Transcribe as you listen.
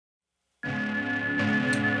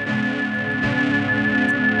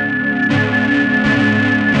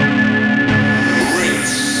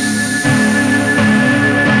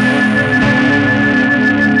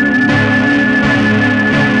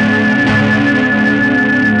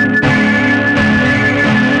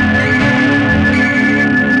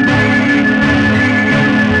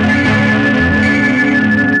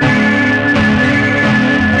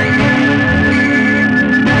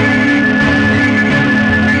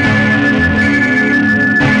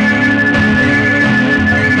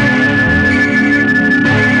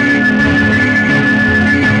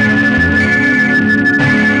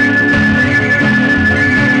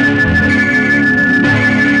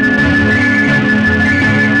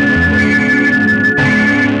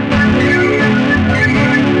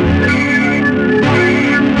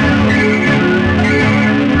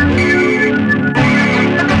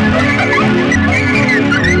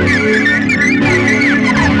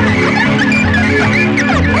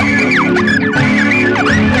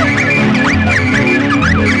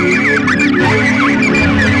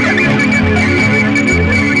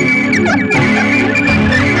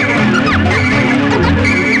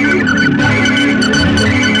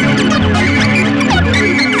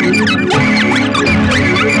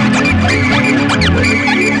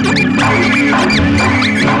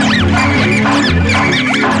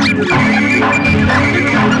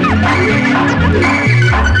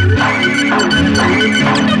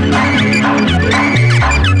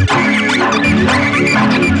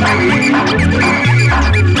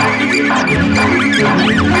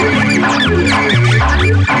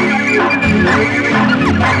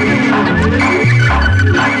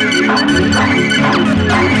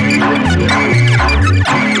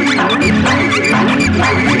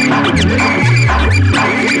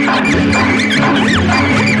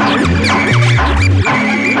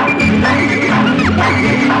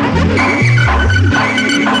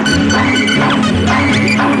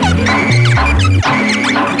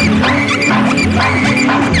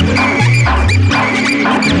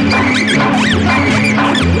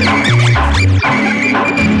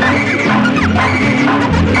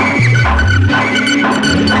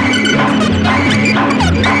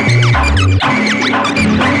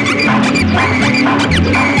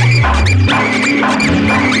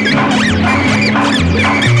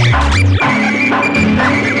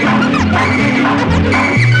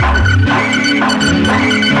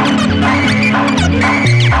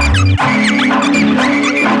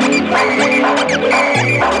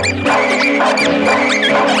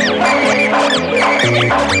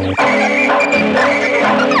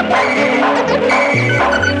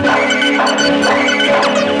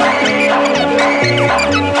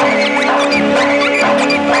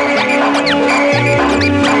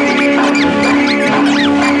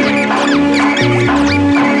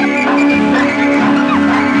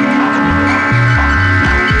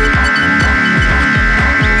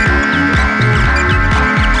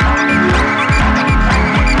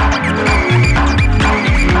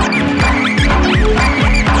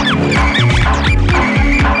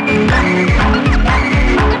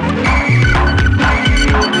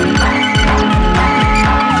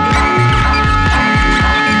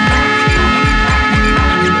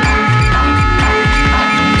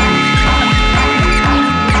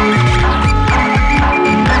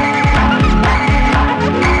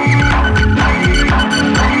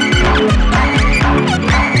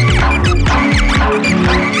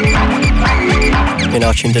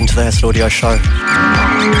are tuned into the Hessle Audio Show.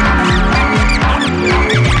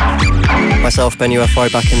 Myself, Ben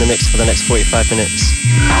UFO, back in the mix for the next 45 minutes.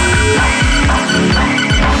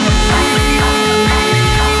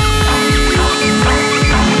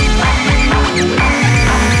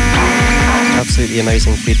 Absolutely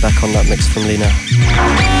amazing feedback on that mix from Lena.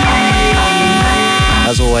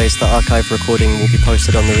 As always, the archive recording will be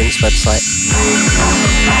posted on the Rinse website.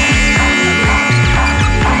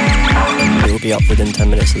 It will be up within 10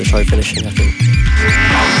 minutes of the show finishing, I think.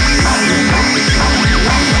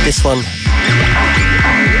 This one,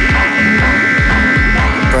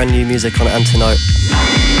 brand new music on Antinote.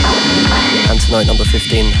 Antinote number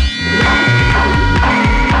 15.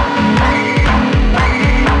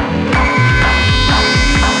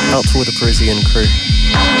 Out to all the Parisian crew.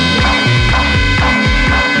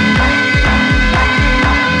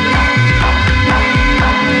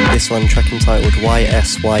 This one, track entitled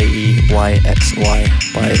YSYEYXY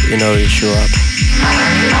by Inoue Shirabe.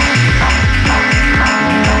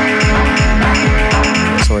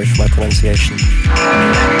 Sorry for my pronunciation.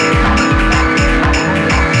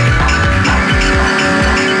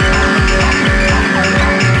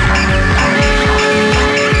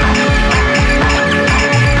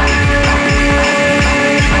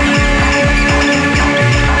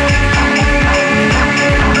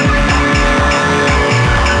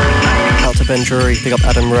 Ben Drury, big up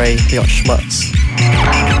Adam Ray, big up Schmutz.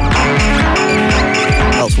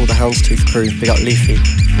 Out to all the Houndstooth crew, big up Leafy.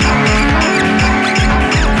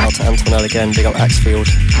 Out to Antonelle again, big up Axfield.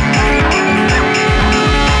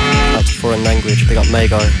 Out to Foreign Language, big up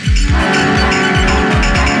Mago.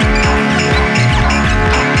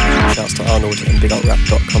 Shouts to Arnold and big up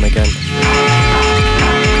rap.com again.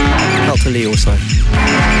 Out to Lee also.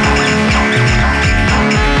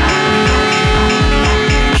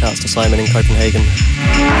 Shouts to Simon in Copenhagen.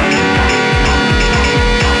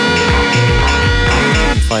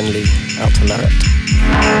 And finally, out to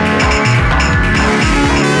Larrett.